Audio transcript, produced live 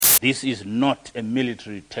This is not a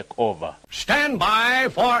military takeover. Stand by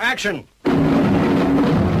for action. Greenville,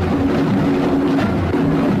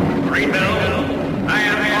 I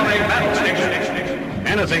am on a battle station.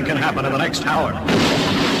 Anything can happen in the next hour.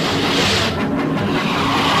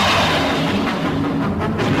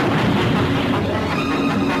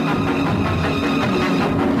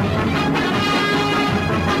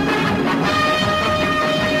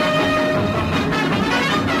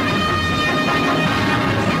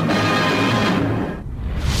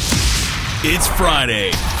 It's Friday,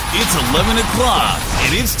 it's 11 o'clock,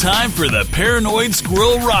 and it's time for the Paranoid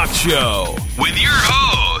Squirrel Rock Show with your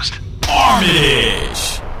host,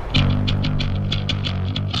 Armitage.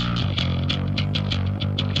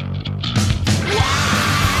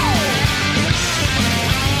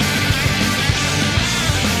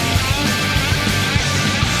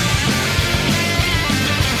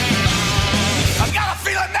 I've got a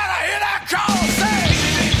feeling that I hear that call say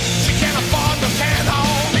she can't afford no candle.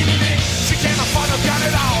 She can't afford no gun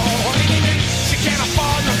at all. She can't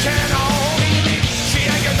afford no candle. She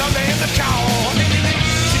ain't got nothing in the cow.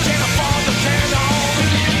 She can't afford no candle.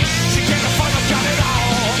 She can't afford no gun at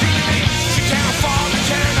all. She can't afford no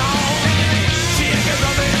candle. She ain't got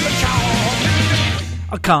nothing in the cow.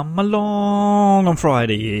 I come along on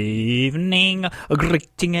Friday evening,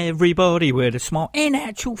 greeting everybody with a smile. In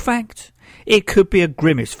actual fact, it could be a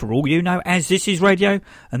grimace for all you know, as this is radio,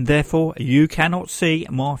 and therefore you cannot see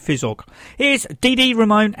my fizzog. Here's Dee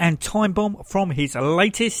Ramone and Time Bomb from his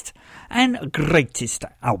latest and greatest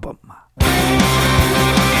album.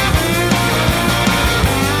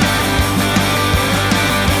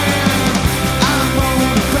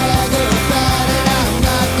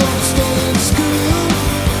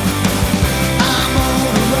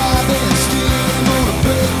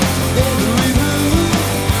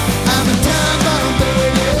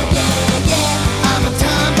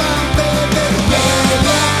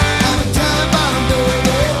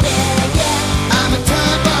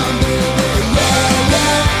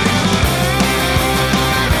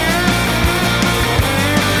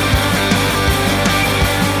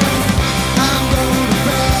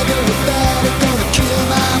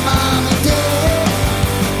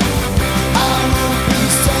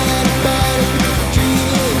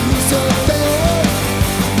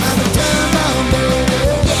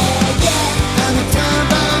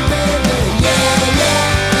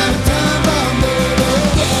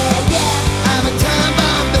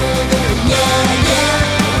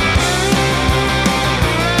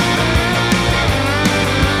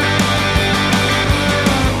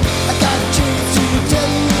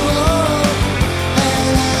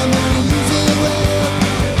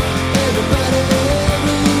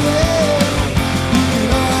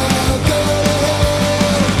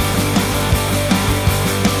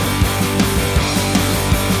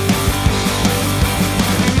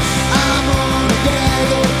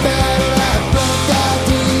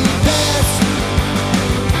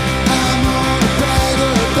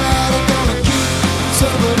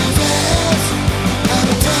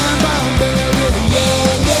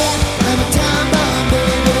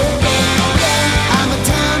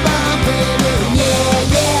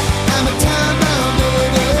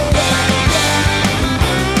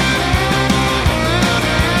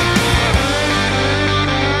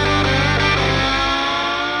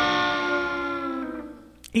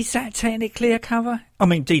 Is that technically a cover? I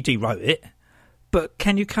mean, Dee wrote it, but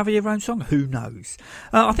can you cover your own song? Who knows?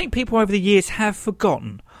 I think people over the years have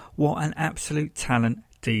forgotten what an absolute talent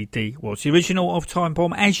Dee was. The original of Time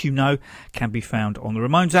Bomb, as you know, can be found on the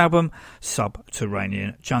Ramones album,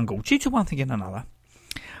 Subterranean Jungle. Due to one thing and another,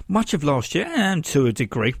 much of last year, and to a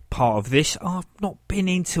degree, part of this, I've not been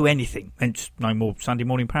into anything. Hence, no more Sunday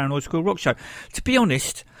morning Paranoid Squirrel Rock Show. To be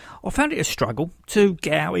honest, I found it a struggle to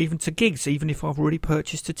get out even to gigs, even if I've already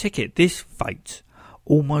purchased a ticket. This fate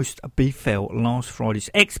almost befell last Friday's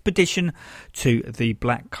expedition to the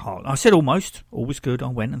Black Cart. I said almost, all was good, I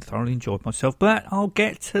went and thoroughly enjoyed myself, but I'll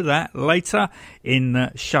get to that later in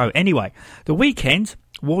the show. Anyway, the weekend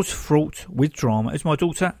was fraught with drama as my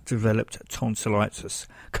daughter developed tonsillitis,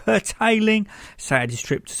 curtailing Saturday's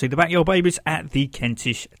trip to see the Backyard Babies at the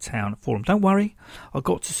Kentish Town Forum. Don't worry, I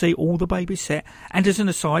got to see all the babies set, and as an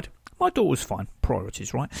aside, my daughter's fine.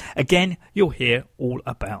 Priorities, right? Again, you'll hear all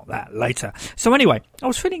about that later. So anyway, I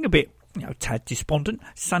was feeling a bit, tad despondent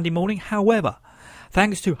Sunday morning. However,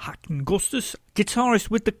 thanks to Hacken Gustus, guitarist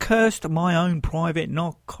with the cursed My Own Private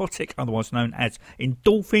Narcotic, otherwise known as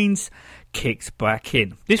Endorphins, kicks back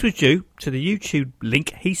in. This was due to the YouTube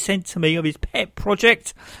link he sent to me of his pet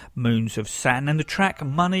project, Moons of Saturn, and the track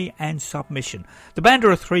Money and Submission. The band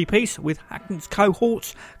are a three-piece with Hacken's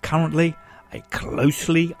cohorts, currently a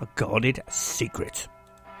closely guarded secret.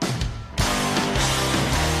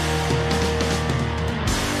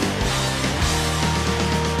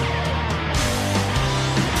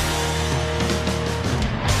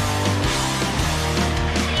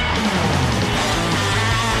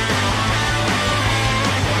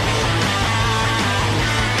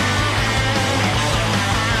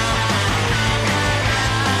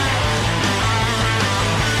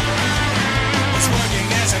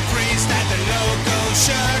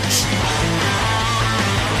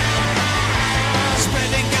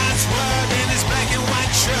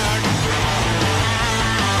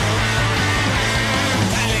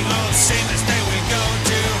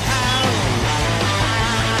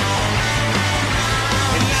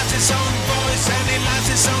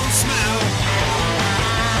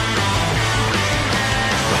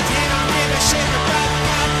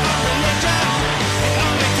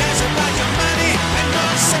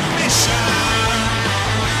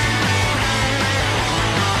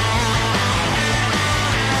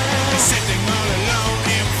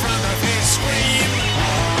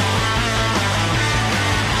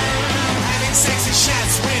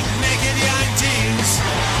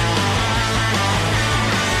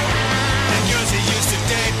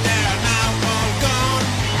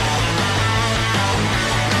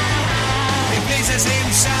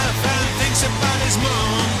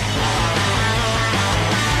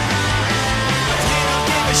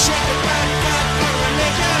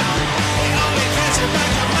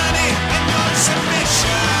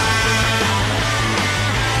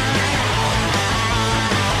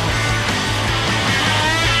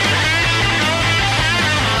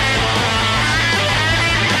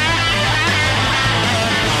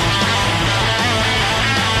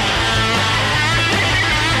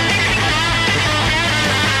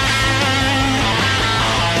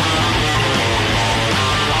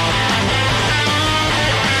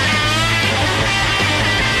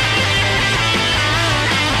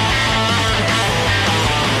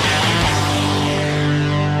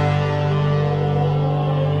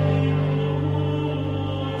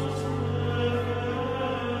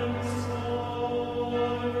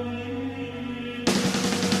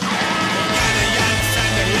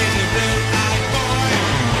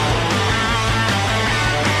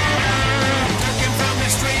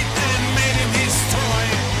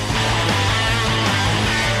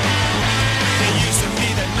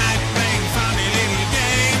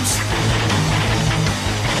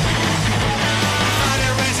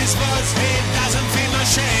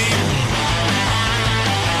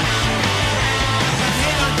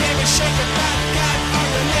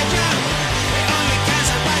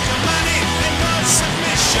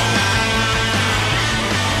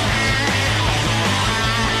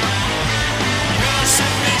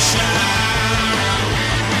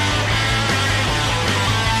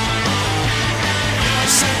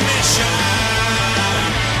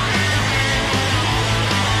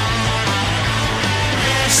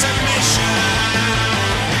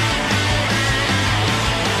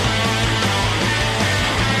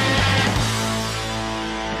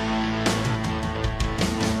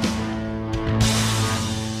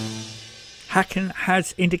 Hacken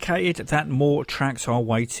has indicated that more tracks are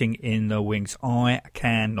waiting in the wings. I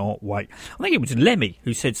cannot wait. I think it was Lemmy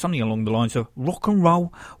who said something along the lines of rock and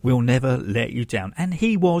roll will never let you down. And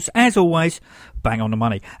he was, as always, bang on the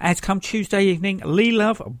money. As come Tuesday evening, Lee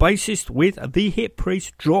Love, bassist with The Hit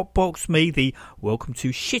Priest, Dropbox me the Welcome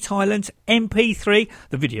to Shit Island MP3,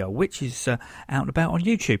 the video which is out and about on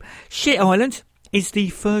YouTube. Shit Island is the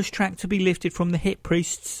first track to be lifted from the Hit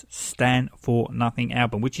Priest's Stand for Nothing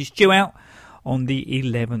album, which is due out on the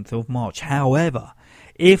 11th of March. However,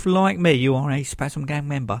 if, like me, you are a Spasm Gang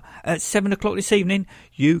member, at 7 o'clock this evening,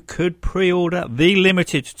 you could pre-order the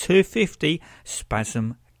limited 250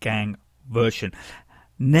 Spasm Gang version.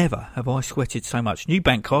 Never have I sweated so much. New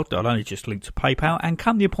bank card that I'll only just link to PayPal, and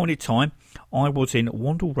come the appointed time, I was in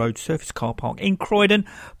Wandle Road Surface Car Park in Croydon,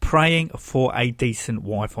 praying for a decent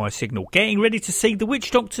Wi-Fi signal, getting ready to see the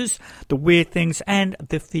Witch Doctors, the Weird Things, and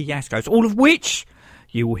the Fiascos, all of which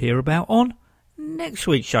you will hear about on next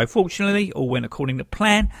week's show. Fortunately, all went according to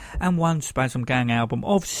plan, and one Spasm Gang album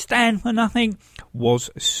of Stand for Nothing was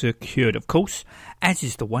secured. Of course, as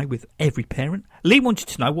is the way with every parent, Lee wanted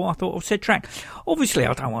to know what I thought of said track. Obviously,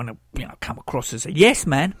 I don't want to come across as a yes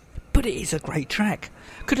man, but it is a great track.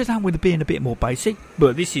 Could have done with being a bit more basic,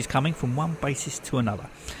 but this is coming from one bassist to another.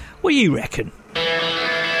 What do you reckon?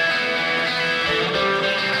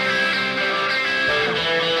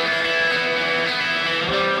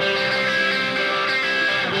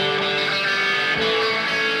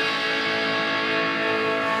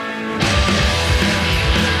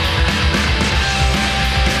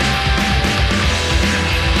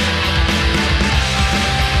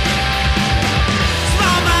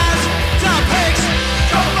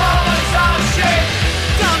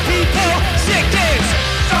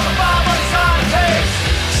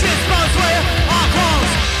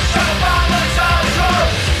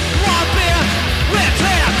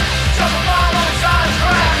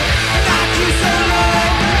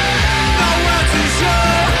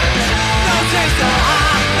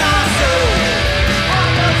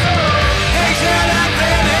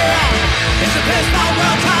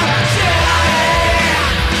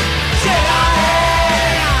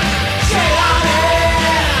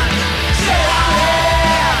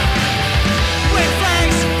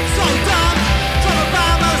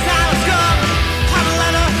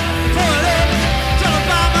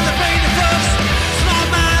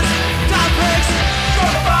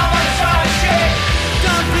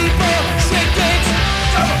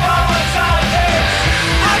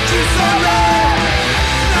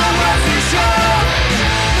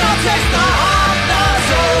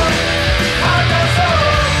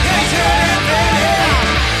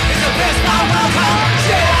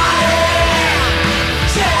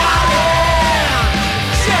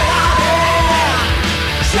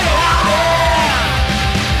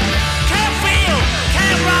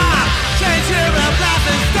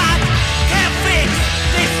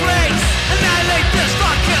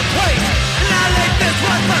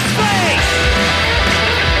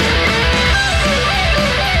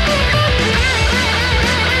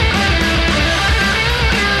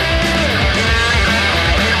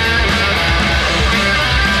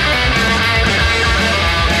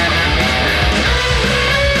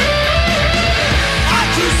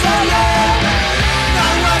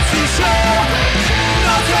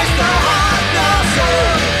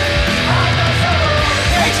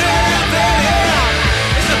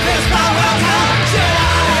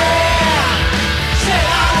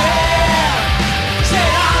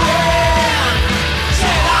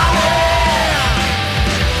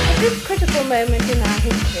 Moment in our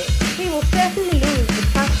history, we will certainly lose the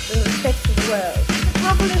trust and respect of the world. The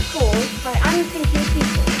trouble is caused by unthinking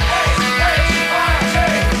people.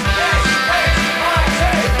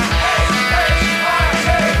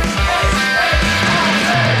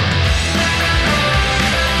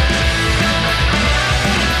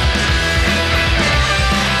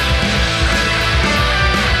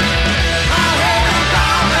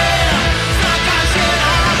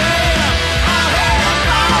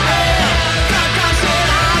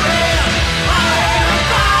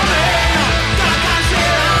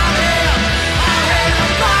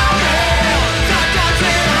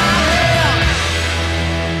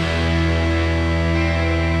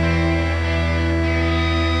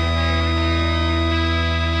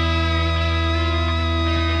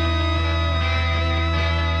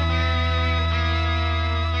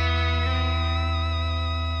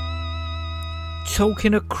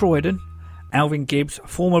 Talking of Croydon, Alvin Gibbs,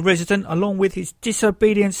 former resident, along with his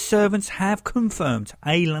disobedient servants, have confirmed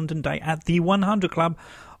a London date at the 100 Club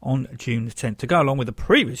on June the 10th to go along with the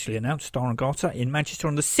previously announced Star and Garter in Manchester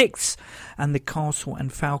on the 6th and the Castle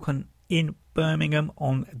and Falcon in Birmingham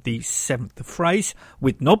on the 7th. The phrase,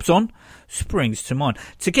 with knobs on, springs to mind.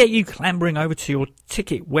 To get you clambering over to your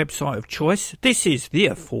ticket website of choice, this is the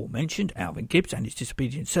aforementioned Alvin Gibbs and his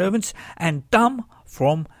disobedient servants and Dumb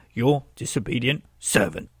from Your Disobedient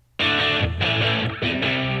Servant.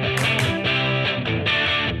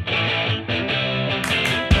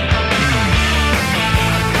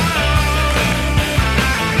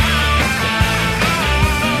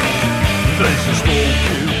 There's a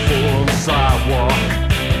smoking for the sidewalk.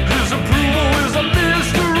 His approval is a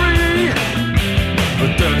mystery. The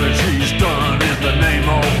damage he's done in the name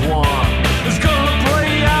of one is gonna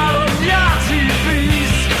play out on your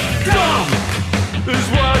TVs. Dumb is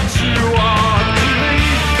what you are to me.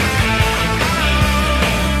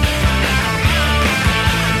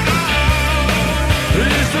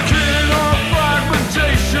 He's the king of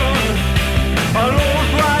fragmentation, a Lord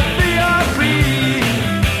right VIP.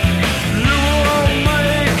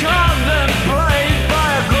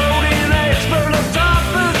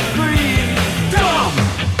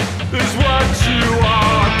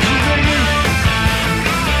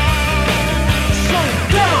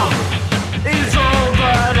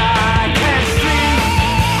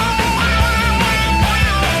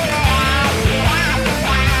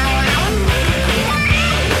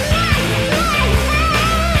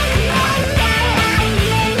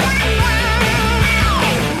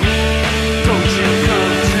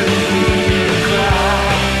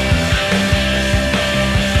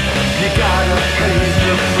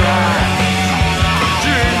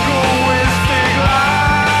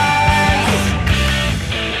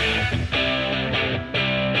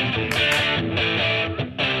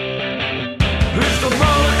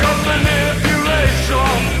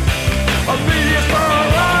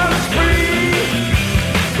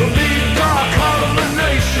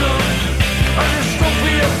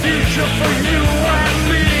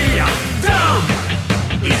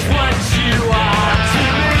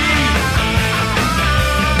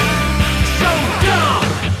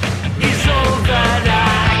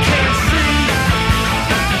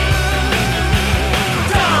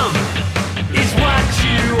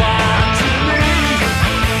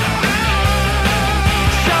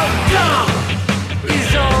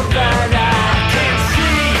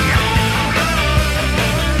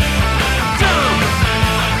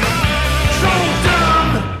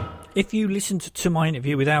 If you listened to my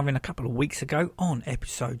interview with Alvin a couple of weeks ago on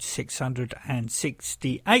episode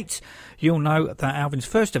 668, you'll know that Alvin's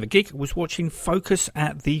first ever gig was watching Focus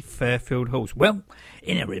at the Fairfield Halls. Well,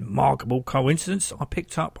 in a remarkable coincidence, I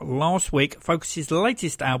picked up last week Focus's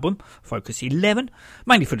latest album, Focus 11,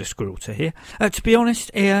 mainly for the squirrel to hear. To be honest,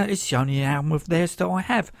 it's the only album of theirs that I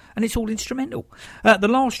have, and it's all instrumental. The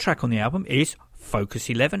last track on the album is Focus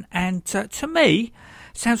 11, and to me,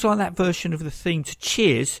 sounds like that version of the theme to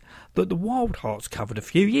Cheers that the Wild Hearts covered a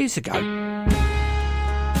few years ago.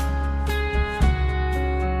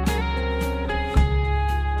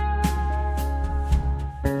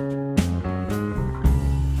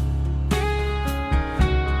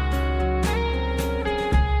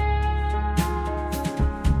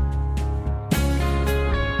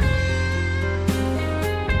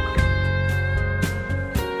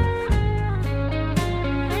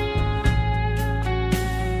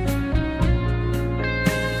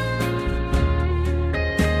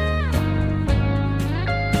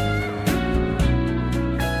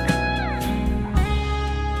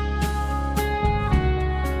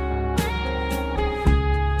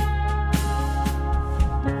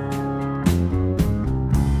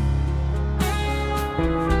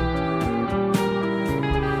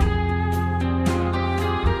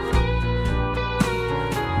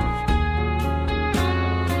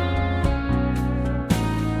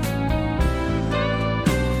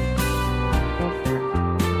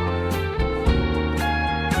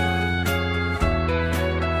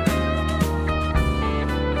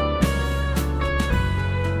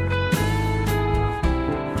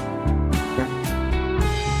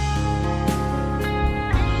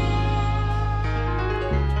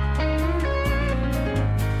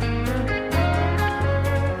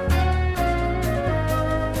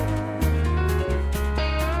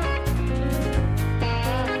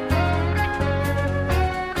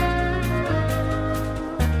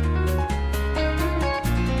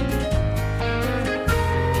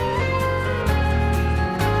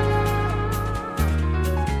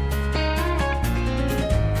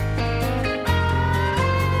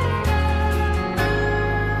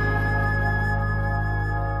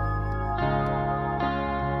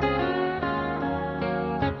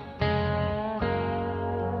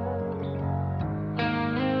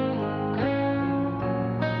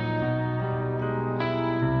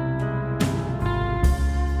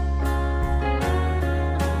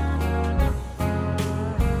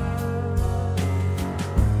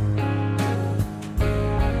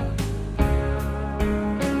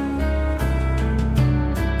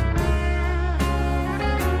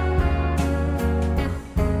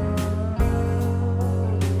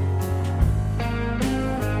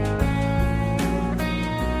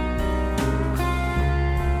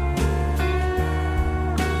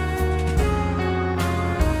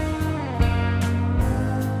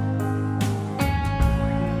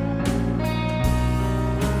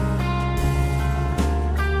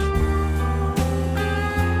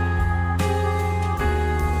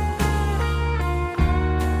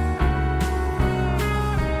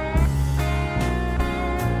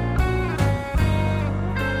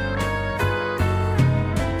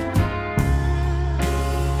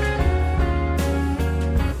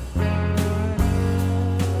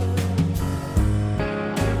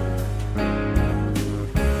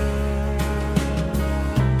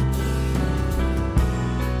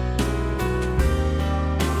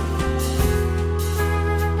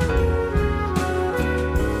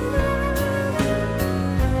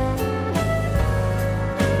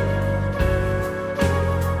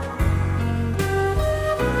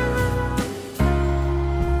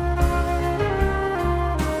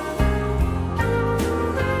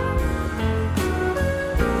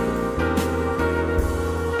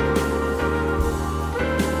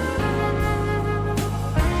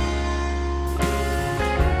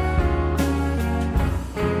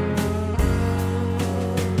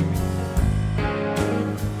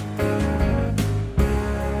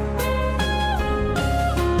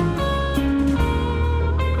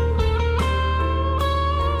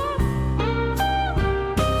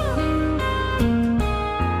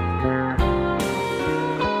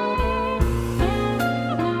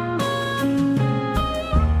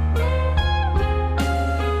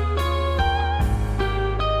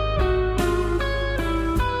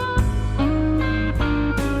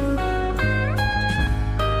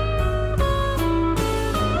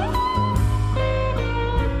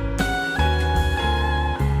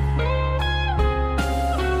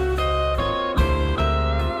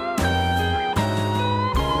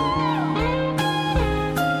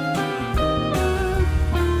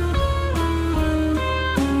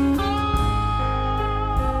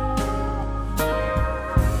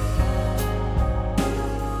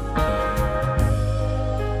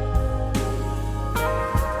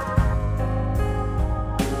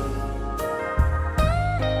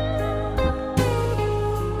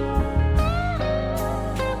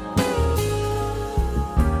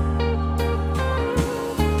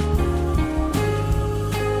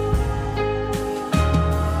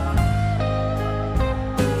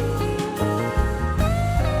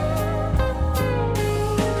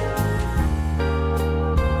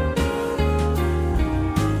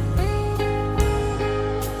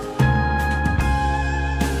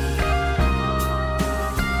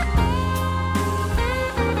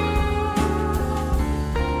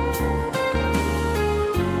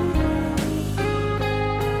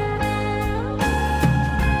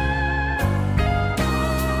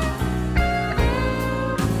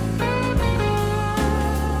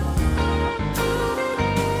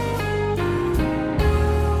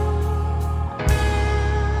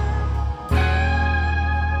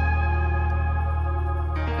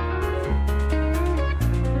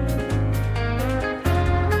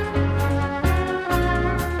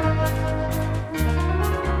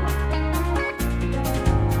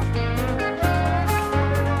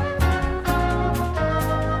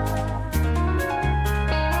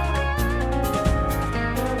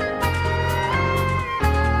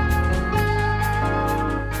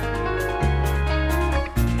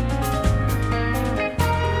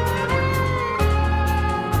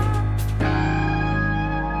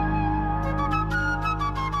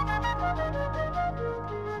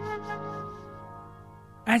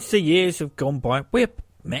 as the years have gone by, we've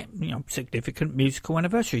met significant musical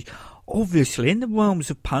anniversaries. Obviously, in the realms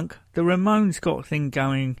of punk, the Ramones got a thing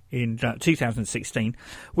going in 2016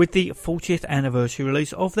 with the 40th anniversary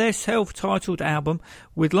release of their self-titled album,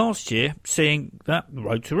 with last year seeing that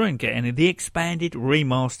Road to Ruin getting the expanded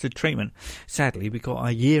remastered treatment. Sadly, we got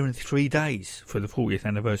a year and 3 days for the 40th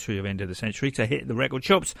anniversary of End of the Century to hit the record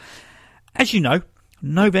shops. As you know,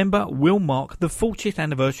 November will mark the 40th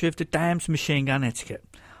anniversary of the Damned's Machine Gun Etiquette.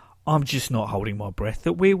 I'm just not holding my breath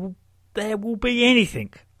that there will be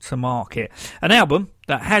anything to mark it. An album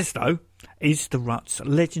that has, though, is the Ruts'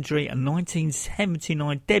 legendary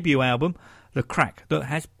 1979 debut album, The Crack, that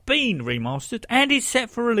has been remastered and is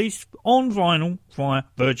set for release on vinyl via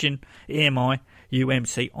Virgin, EMI,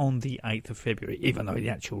 UMC on the 8th of February, even though the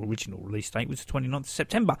actual original release date was the 29th of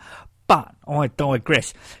September. But I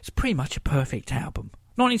digress. It's pretty much a perfect album.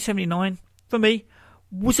 1979, for me,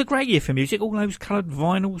 was a great year for music. All those coloured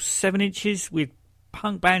vinyls, 7 inches, with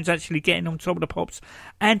punk bands actually getting on top of the pops,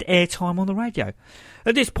 and airtime on the radio.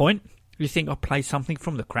 At this point, you think I'd play something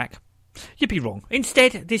from The Crack? You'd be wrong.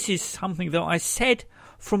 Instead, this is something that I said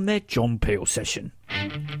from their John Peel session.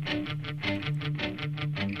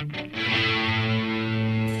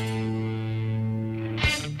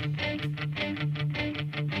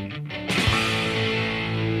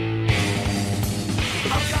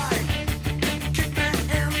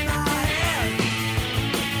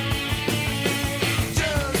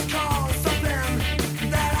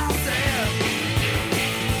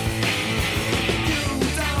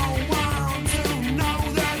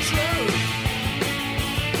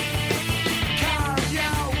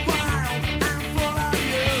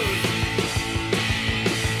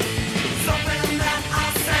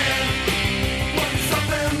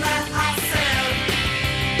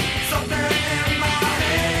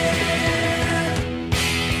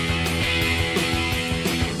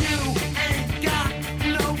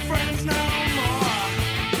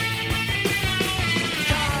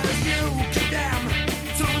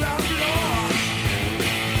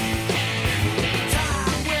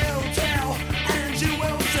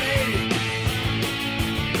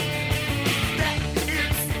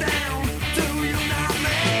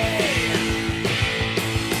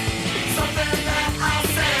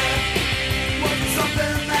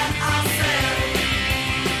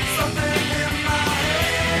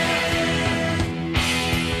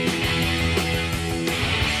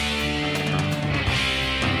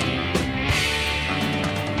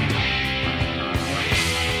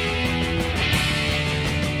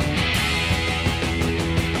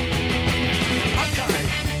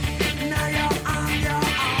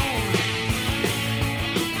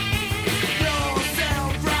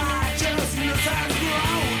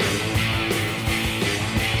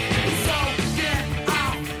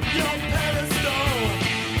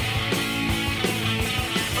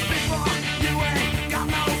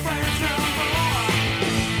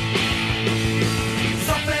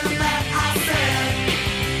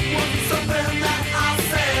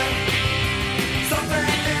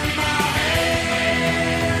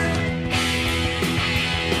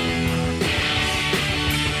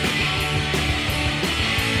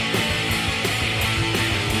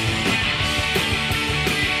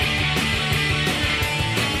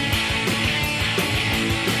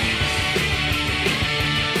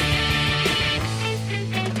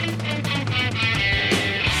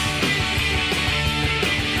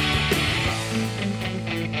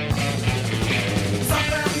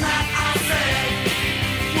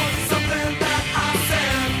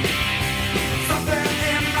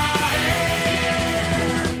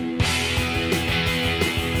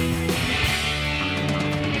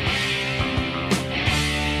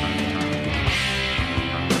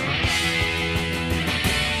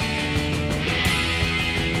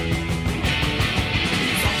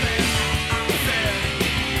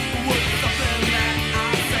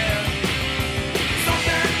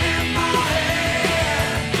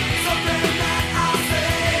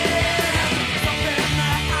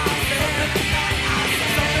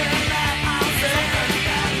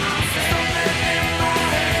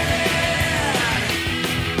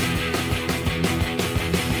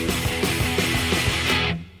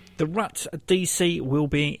 The Ruts DC will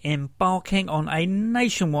be embarking on a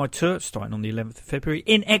nationwide tour starting on the 11th of February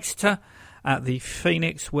in Exeter at the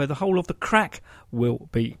Phoenix, where the whole of The Crack will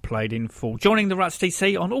be played in full. Joining the Ruts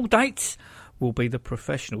DC on all dates will be the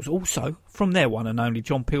Professionals, also from their one and only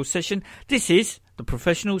John Peel session. This is the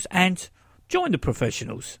Professionals and Join the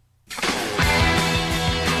Professionals.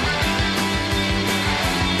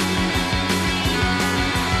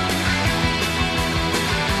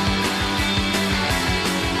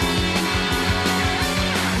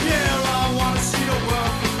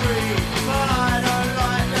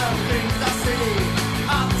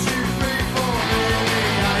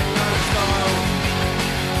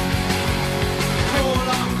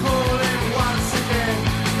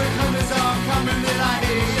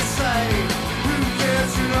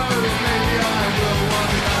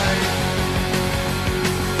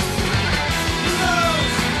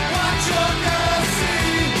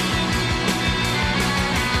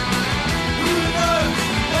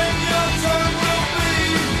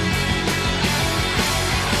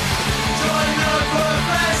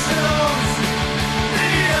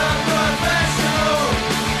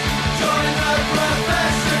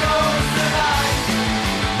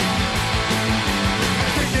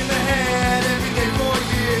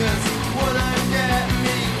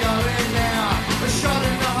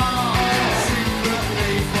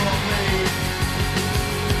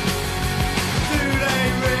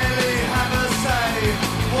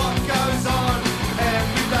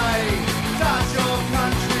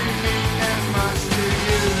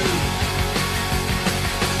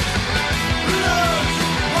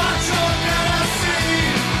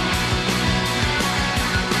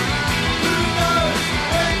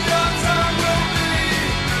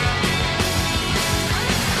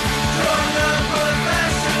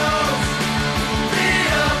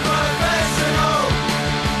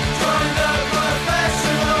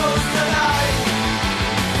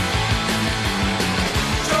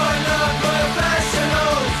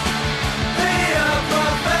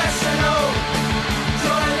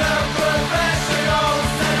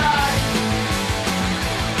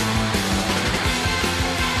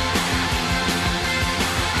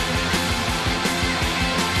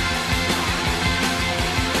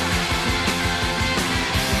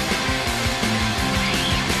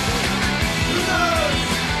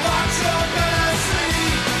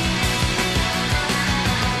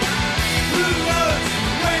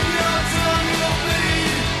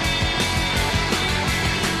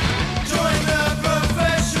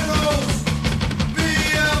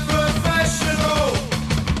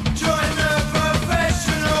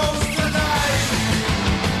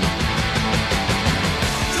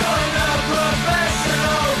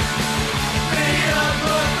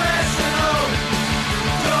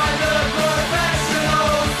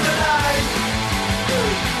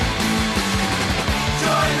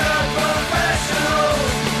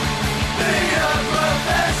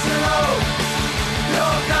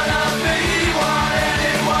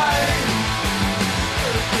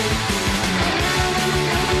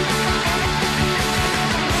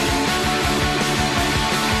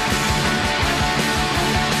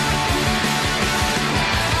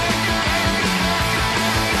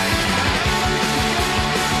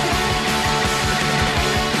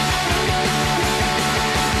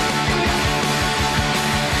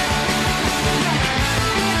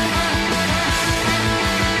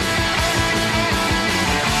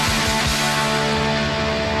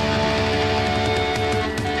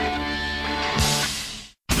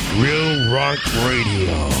 Rock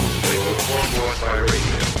Radio.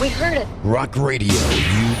 We heard it. Rock Radio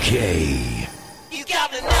UK. You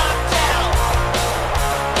got me knocked out.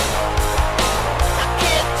 I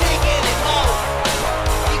can't take anymore.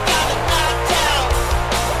 You got me knocked out.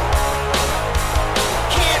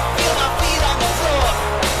 Can't feel my feet on the floor.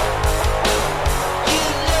 You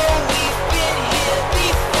know we've been here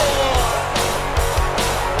before.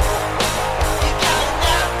 You got me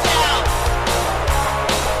knocked out.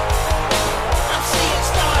 I'm seeing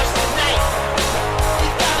stars tonight. You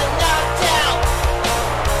got me knocked out.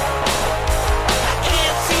 I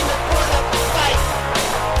can't seem to put up a fight.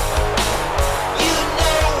 You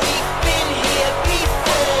know we've been here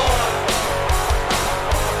before.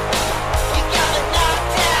 You got me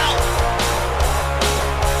knocked out.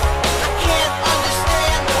 I can't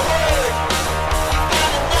understand the word. You got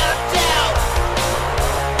me knocked out.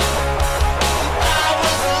 Goodbye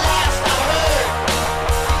was the last I heard.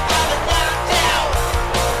 You got me knocked out.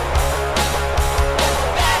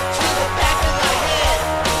 Back to the back of my head.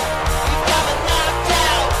 You got me knocked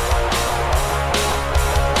out.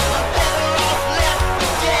 I'm better off left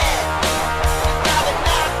for dead. You got me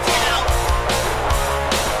knocked out.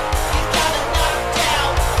 You got me knocked out. You got me knocked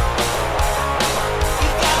out. You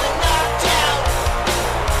got me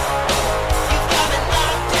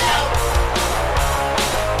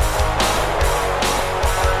knocked out.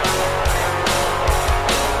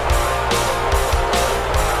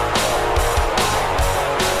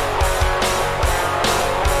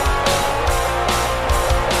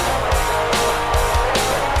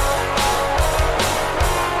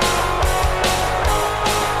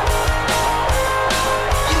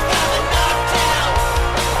 You got me knocked out.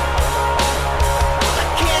 I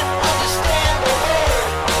can't understand the word.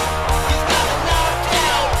 You got me knocked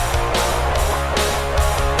out.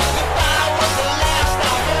 Goodbye was the last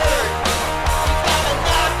I heard. You got me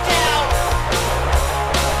knocked out.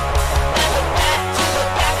 And the back to the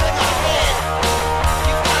back of my head.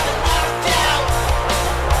 You got me knocked out.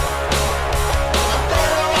 I'm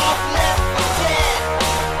better off left for dead.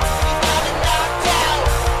 You got me knocked out.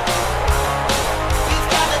 You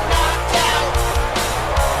got me knocked out.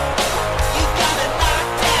 You got me knocked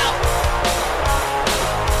out. You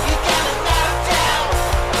got me knocked out.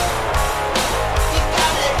 You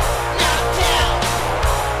got me knocked out.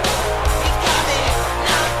 You got me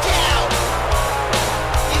knocked out.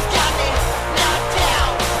 You got me knocked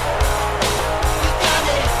out. You got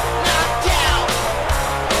me knocked out.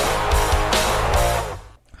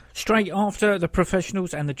 Straight after The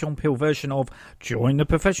Professionals and the John Peel version of Join the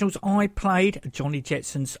Professionals, I played Johnny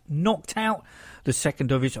Jetson's Knocked Out, the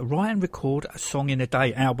second of his Write and Record a Song in a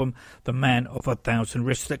Day album, The Man of a Thousand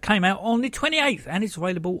Risks, that came out on the 28th and is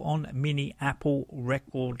available on Mini Apple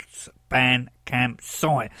Records Bandcamp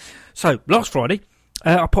site. So, last Friday,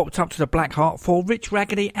 I popped up to the Black Heart for Rich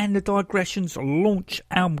Raggedy and the Digressions launch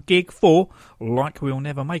album gig for Like We'll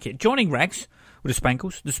Never Make It, joining Rags with the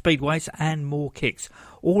Spankles, the Speedways and more Kicks,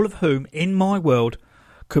 all of whom, in my world,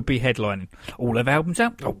 could be headlining. All of albums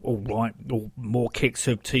out, all right, all more Kicks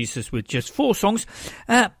have teased us with just 4 songs,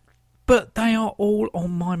 but they are all on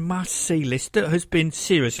my must-see list that has been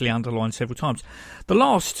seriously underlined several times. The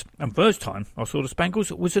last and first time I saw the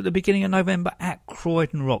Spangles was at the beginning of November at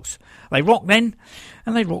Croydon Rocks. They rocked then,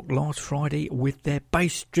 and they rocked last Friday with their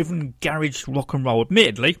bass-driven garage rock and roll.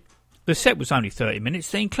 Admittedly, the set was only 30 minutes.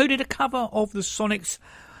 They included a cover of the Sonics'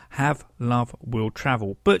 Have Love Will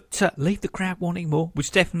Travel, but Leave the Crowd Wanting More was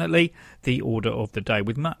definitely the order of the day,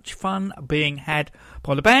 with much fun being had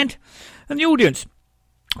by the band and the audience.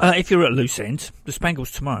 If you're at Loose Ends, the Spangles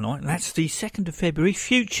tomorrow night, that's the 2nd of February,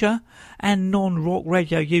 future and non-Rock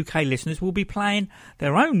Radio UK listeners will be playing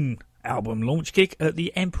their own album launch gig at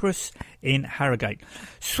the Empress in Harrogate.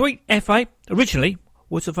 Sweet FA originally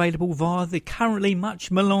was available via the currently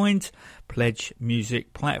much maligned Pledge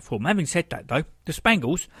Music platform. Having said that, though, the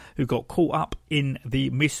Spangles, who got caught up in the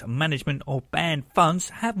mismanagement of band funds,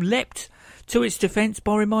 have leapt to its defence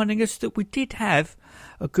by reminding us that we did have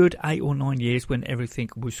a good 8 or 9 years when everything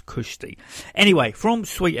was cushy. Anyway, from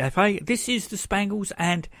Sweet FA, this is the Spangles,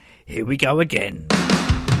 and here we go again.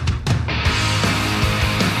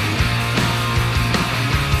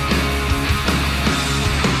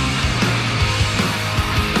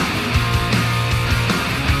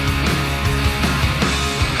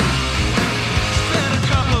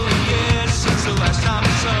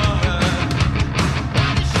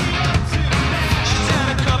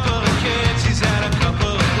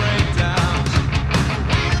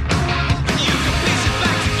 You can piece it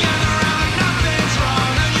back together and nothing's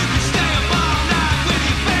wrong, and you can stay up all night.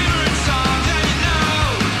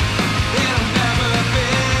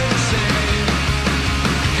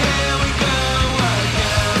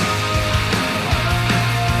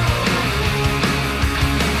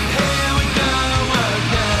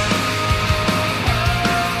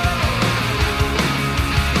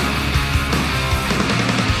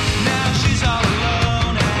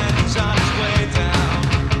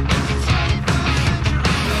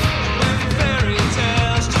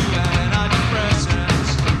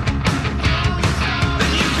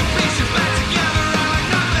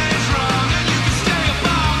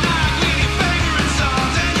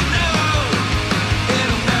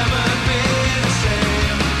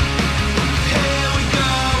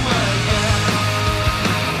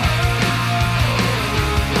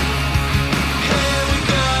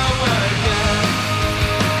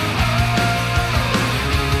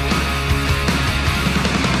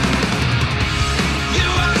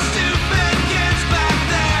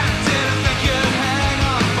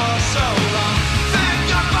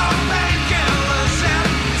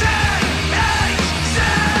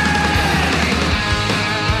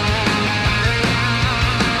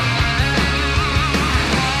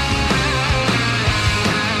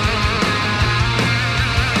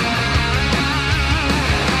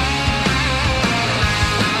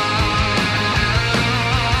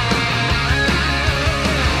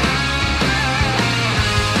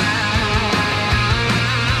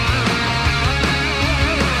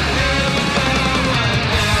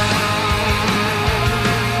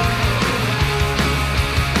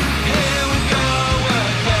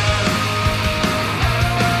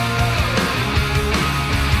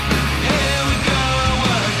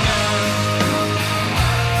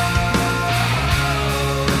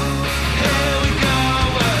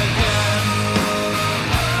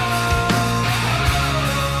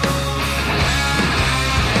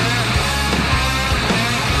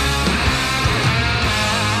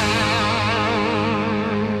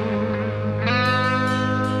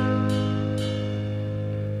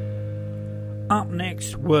 Up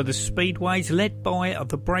next were the Speedways, led by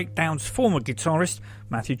the Breakdown's former guitarist,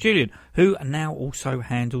 Matthew Julian, who now also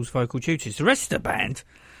handles vocal duties. The rest of the band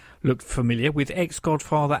looked familiar, with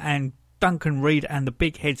ex-Godfather and Duncan Reid and the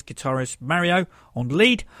Big Heads guitarist Mario on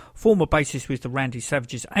lead, former bassist with the Randy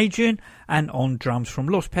Savages Adrian, and on drums from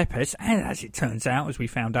Los Pepes, and as it turns out, as we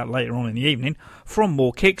found out later on in the evening, from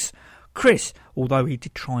More Kicks, Chris, although he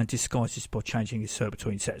did try and disguise this by changing his shirt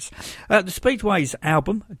between sets. The Speedways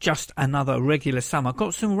album, Just Another Regular Summer,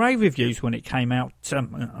 got some rave reviews when it came out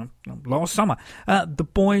last summer. The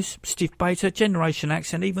Boys, Stiff Beta, Generation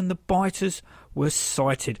X, and even the Biters were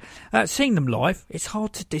cited. Seeing them live, it's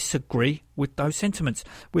hard to disagree with those sentiments,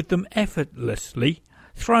 with them effortlessly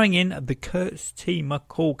throwing in the Kirsty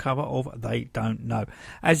McCall cover of They Don't Know,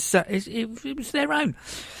 as it was their own.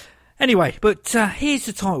 Anyway, but here's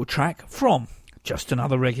the title track from Just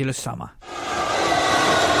Another Regular Summer.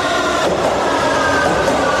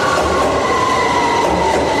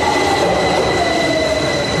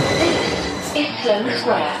 This is Sloane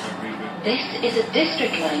Square. This is a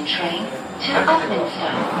District Line train to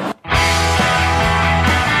Upminster.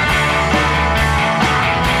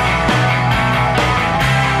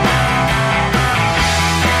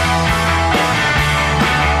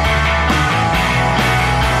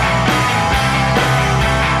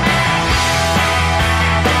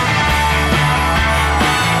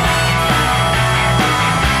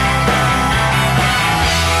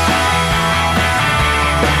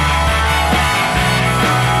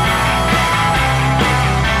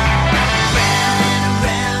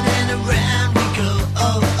 Round and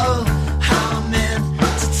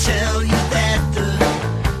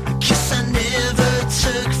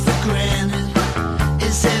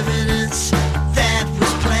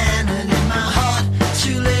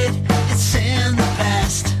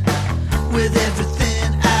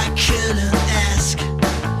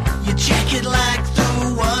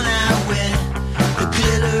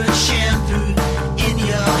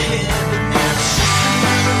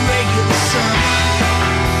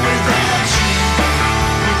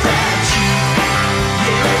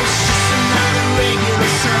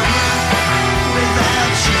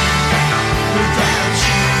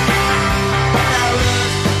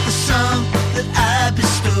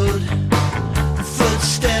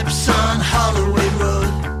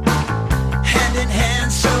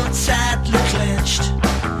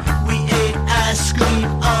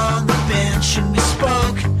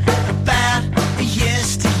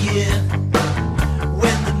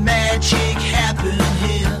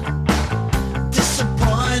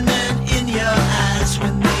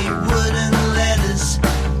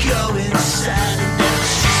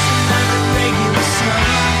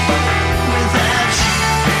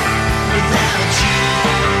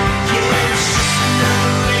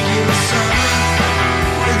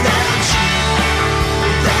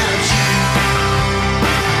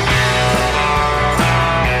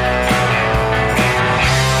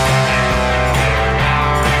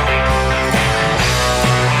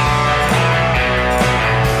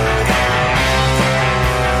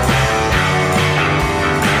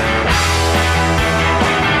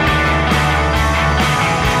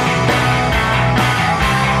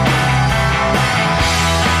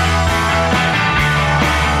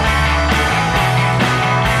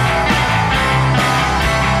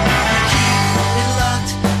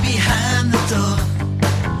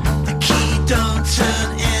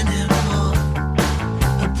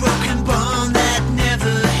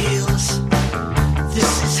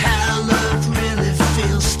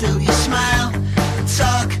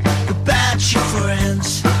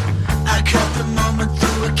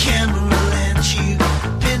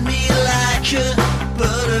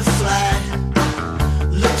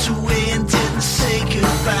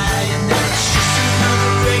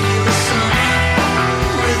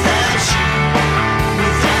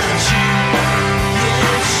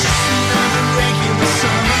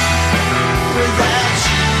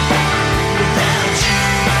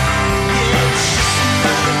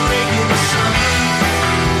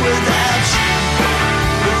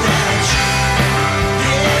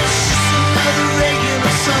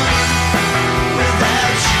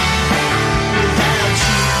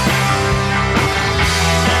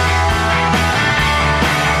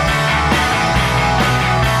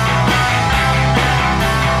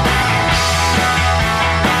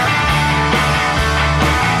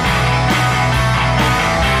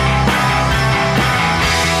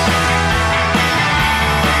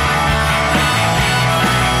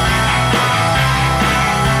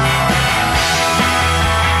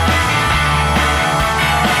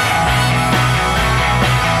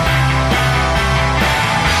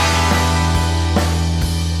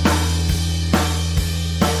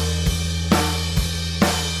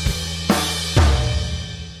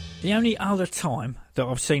The only other time that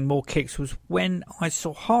I've seen More Kicks was when I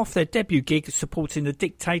saw half their debut gig supporting the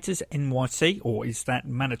Dictators NYC, or is that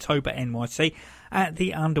Manitoba NYC, at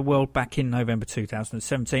the Underworld back in November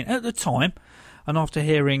 2017. At the time, and after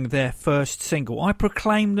hearing their first single, I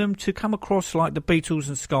proclaimed them to come across like the Beatles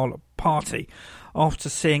and Scarlet Party. After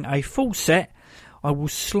seeing a full set, I will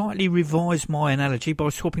slightly revise my analogy by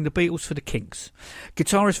swapping the Beatles for the Kinks.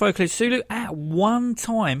 Guitarist vocalist Sulu at one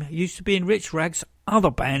time used to be in Rich Rag's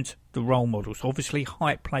other band, The Role Models. Obviously,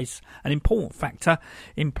 height plays an important factor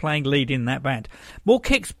in playing lead in that band. More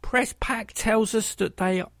Kicks press pack tells us that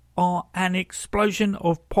they are an explosion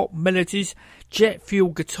of pop melodies, jet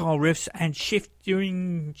fuel guitar riffs and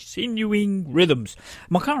shifting, sinuing rhythms.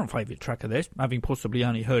 My current favourite track of theirs, having possibly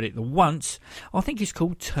only heard it the once, I think is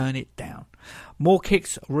called Turn It Down. More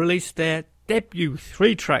Kicks released their debut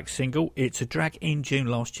 3-track single, It's a Drag, in June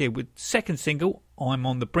last year, with second single, I'm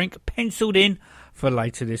on the Brink, pencilled in for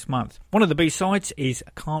later this month. One of the B-sides is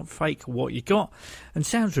Can't Fake What You Got and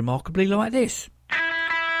sounds remarkably like this.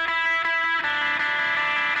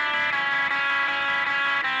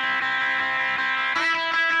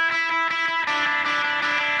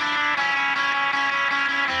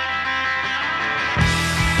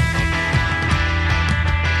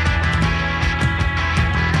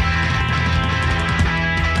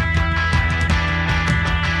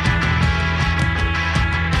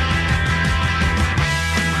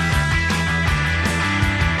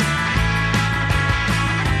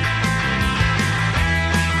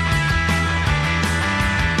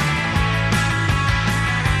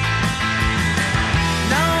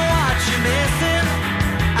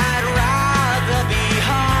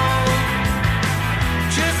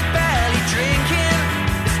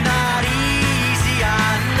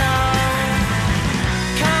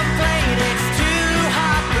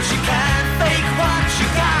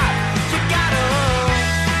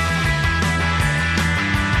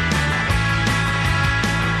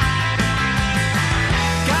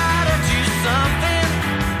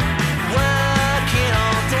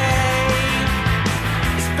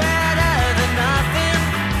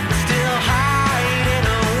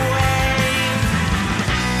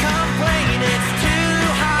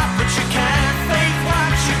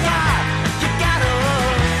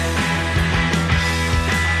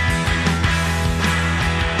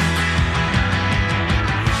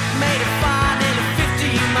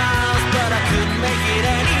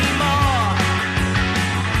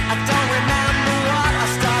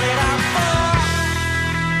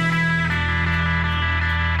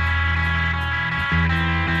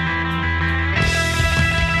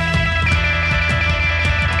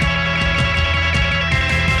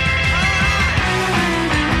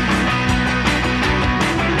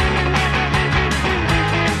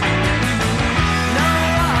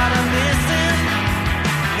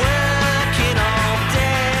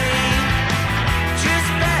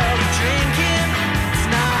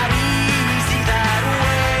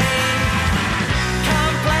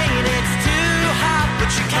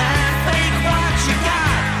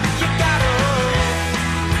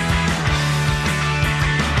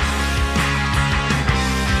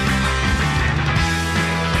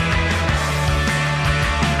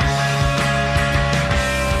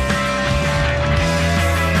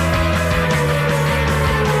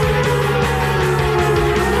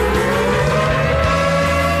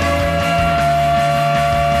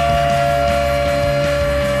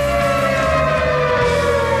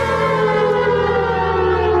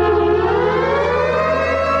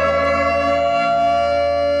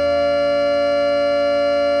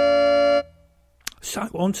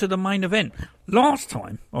 On to the main event. Last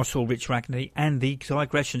time I saw Rich Ragney and the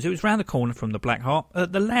Digressions, it was round the corner from the Black Heart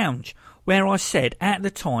at the Lounge, where I said at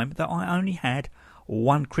the time that I only had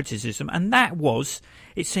one criticism, and that was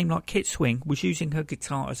it seemed like Kit Swing was using her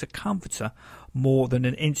guitar as a comforter more than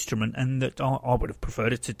an instrument, and that I would have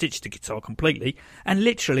preferred her to ditch the guitar completely and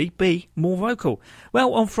literally be more vocal.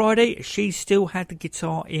 Well, on Friday she still had the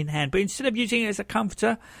guitar in hand, but instead of using it as a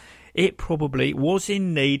comforter, it probably was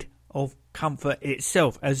in need of comfort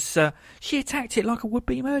itself, as she attacked it like a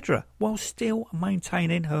would-be murderer while still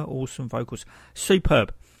maintaining her awesome vocals.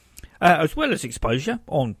 Superb. As well as exposure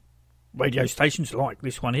on radio stations like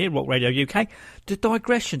this one here, Rock Radio UK, the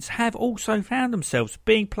Digressions have also found themselves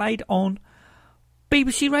being played on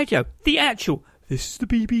BBC Radio. The actual, this is the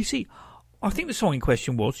BBC. I think the song in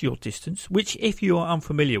question was Your Distance, which if you are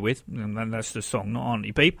unfamiliar with, and that's the song, not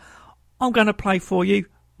Auntie Beeb, I'm going to play for you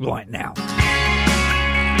right now.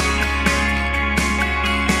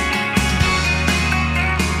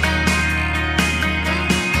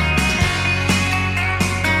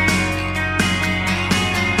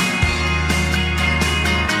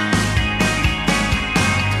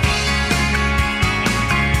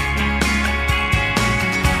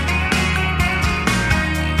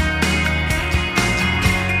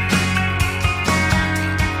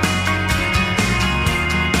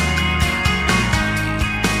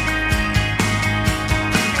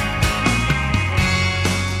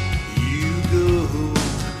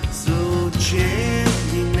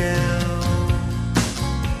 gently now.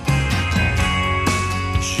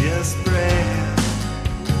 Just breath,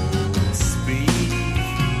 speak.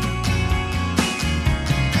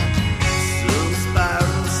 Some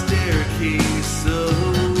spiral staircase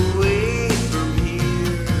away from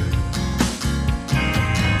here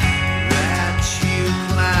that you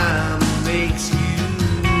climb makes you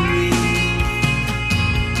weak.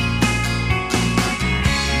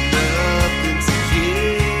 Nothing to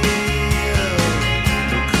give,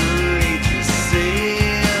 no courageous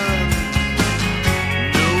sin,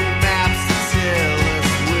 no maps to tell us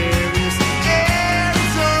where this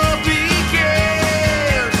ends or begins.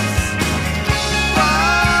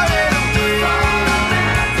 Far and away,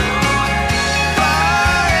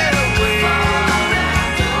 far and away.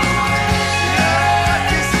 Your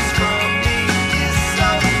distance from me is so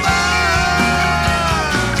far.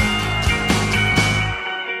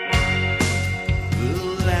 The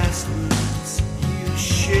last words you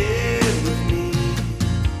shared with me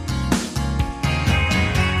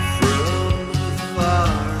from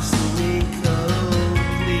afar so incomplete.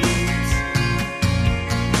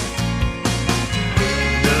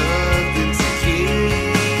 Nothing to give,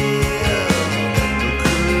 no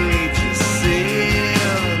courageous sin,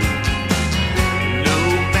 no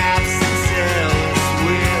maps to tell us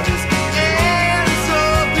where this ends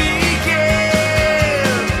or begins.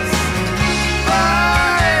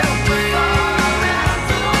 Far and away,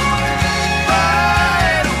 far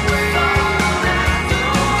and away.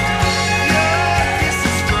 Your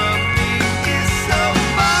distance from me is so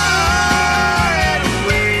far and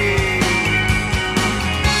away,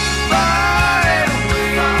 far and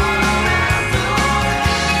away,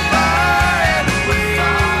 far and away.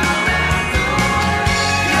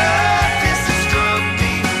 Your distance from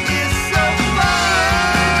me is so far.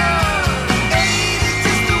 Ain't it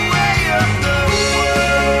just the way of the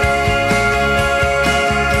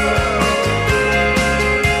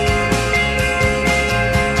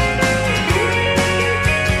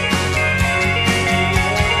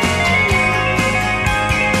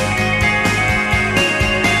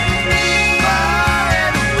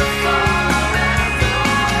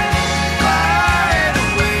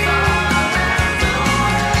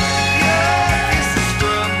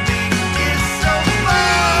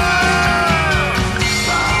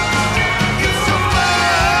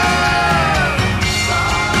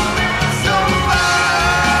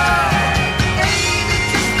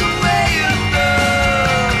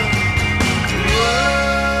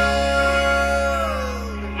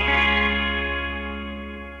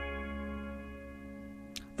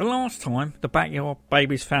The last time the Backyard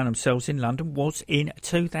Babies found themselves in London was in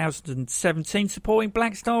 2017, supporting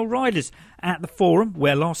Black Star Riders at the Forum,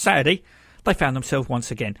 where last Saturday they found themselves once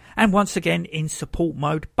again in support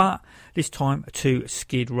mode, but this time to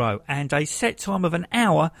Skid Row, and a set time of an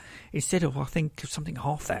hour instead of, I think, something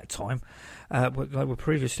half that time they were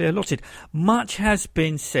previously allotted. Much has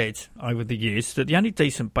been said over the years that the only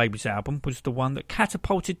decent Babies album was the one that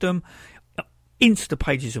catapulted them into the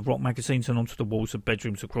pages of rock magazines and onto the walls of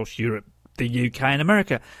bedrooms across Europe, the UK and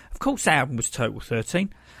America. Of course, the album was Total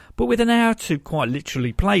 13, but with an hour to quite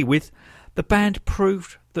literally play with, the band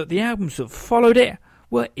proved that the albums that followed it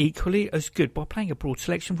were equally as good by playing a broad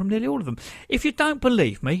selection from nearly all of them. If you don't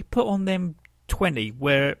believe me, put on them 20,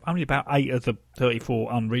 where only about 8 of the 34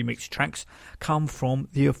 unremixed tracks come from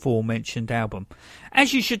the aforementioned album.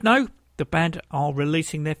 As you should know, the band are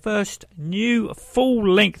releasing their first new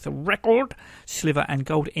full-length record, Sliver and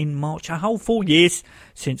Gold, in March, a whole 4 years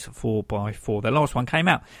since 4x4. Their last one came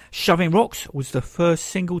out. Shoving Rocks was the first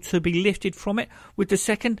single to be lifted from it, with the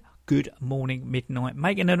second, Good Morning Midnight,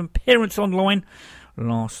 making an appearance online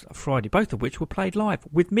last Friday, both of which were played live,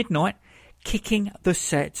 with Midnight kicking the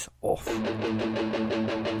set off.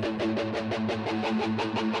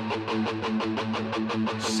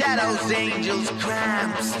 Shadows, angels,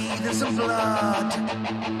 crime, seething some blood.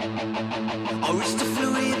 Or it's the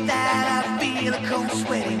fluid that I feel a cold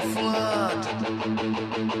sweating flood.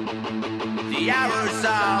 The hours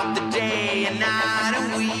of the day and night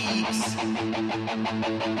and weeks,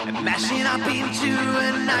 and mashing up into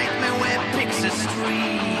a nightmare where picks a streak.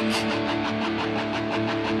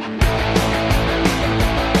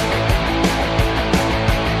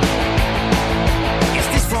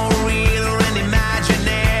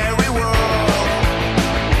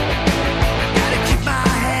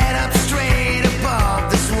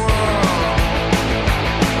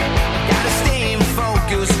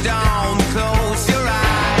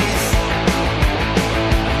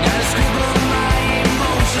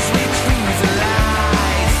 Emotions with truth and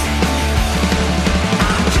lies.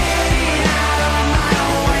 I'm getting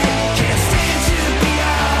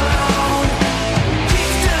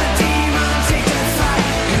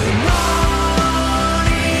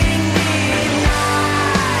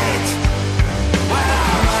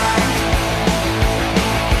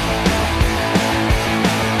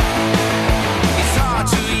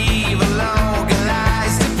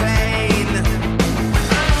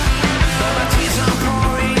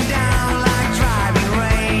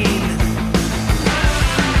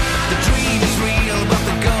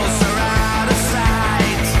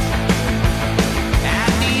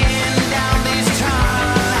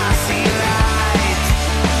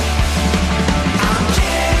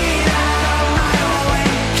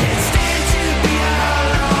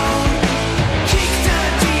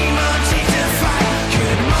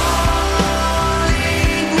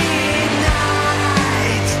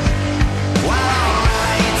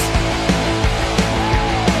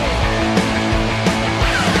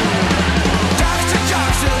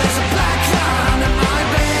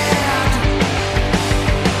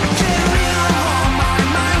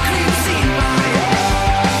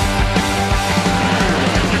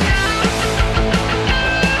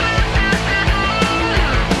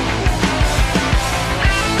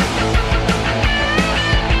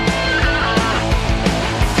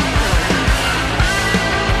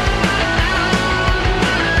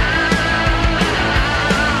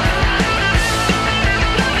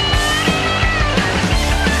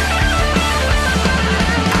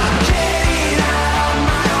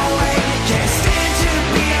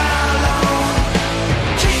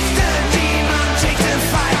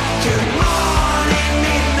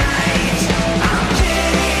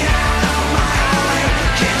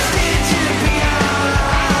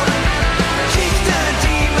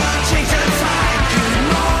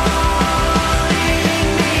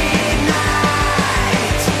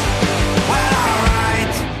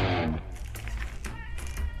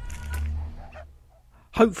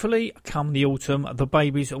hopefully, come the autumn, the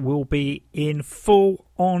Babies will be in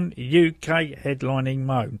full-on UK headlining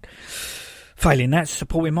mode. Failing that,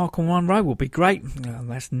 supporting Michael Monroe will be great.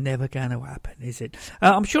 That's never going to happen, is it?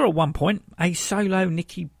 I'm sure at one point, a solo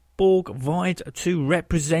Nicky Borg vied to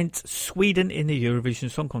represent Sweden in the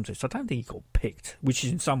Eurovision Song Contest. I don't think he got picked, which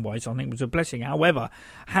is in some ways, I think, was a blessing. However,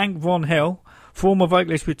 Hank Von Hell, former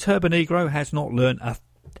vocalist with Turbo Negro, has not learned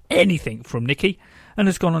anything from Nicky and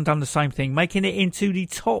has gone and done the same thing, making it into the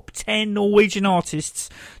top 10 Norwegian artists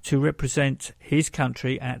to represent his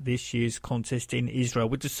country at this year's contest in Israel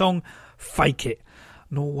with the song Fake It.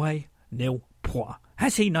 Norway, nil point.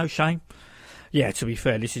 Has he no shame? Yeah, to be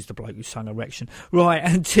fair, this is the bloke who sung Erection. Right,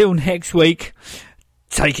 until next week,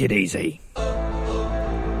 take it easy.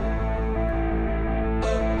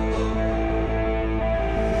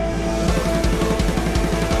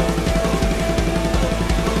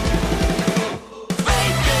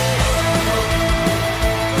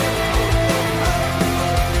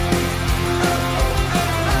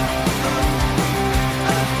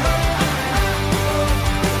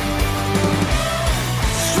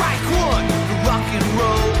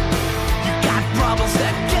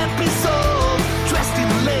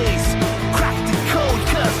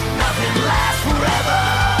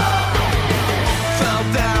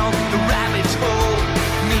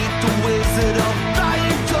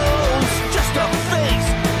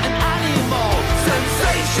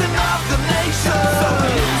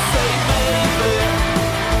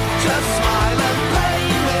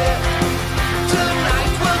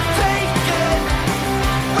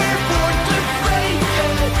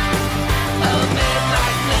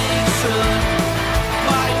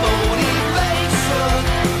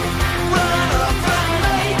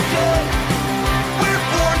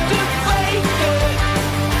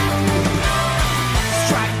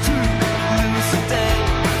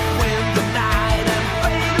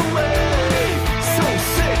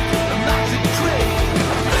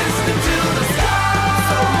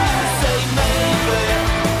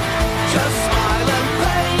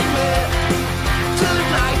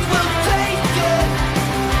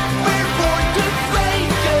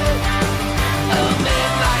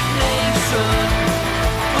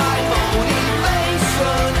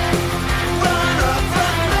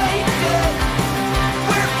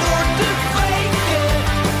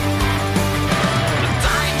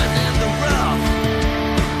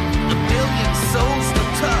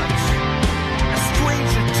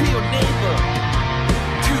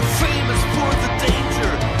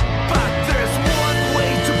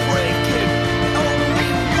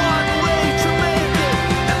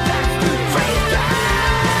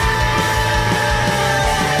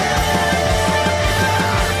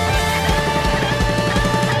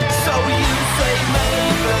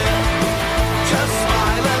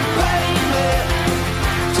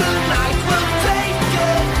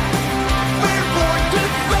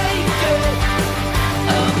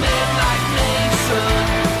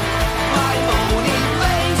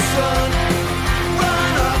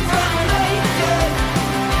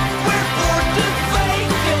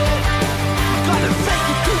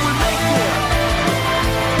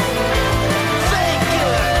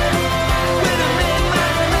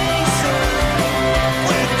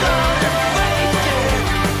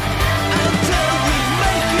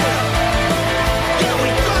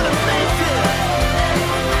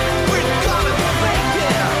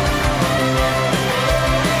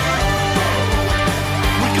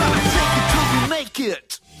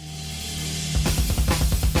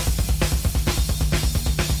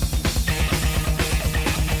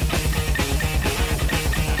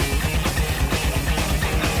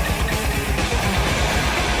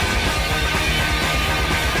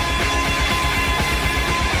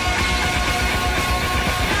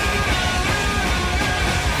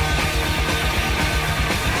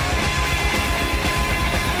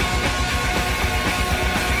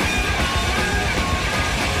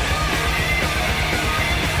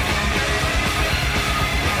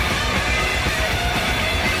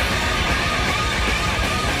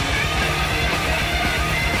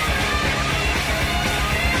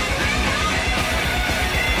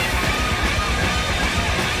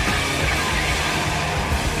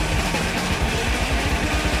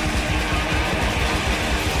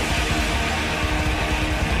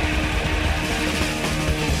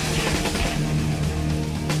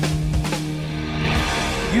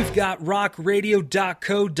 You've got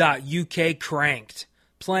rockradio.co.uk cranked,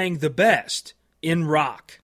 playing the best in rock.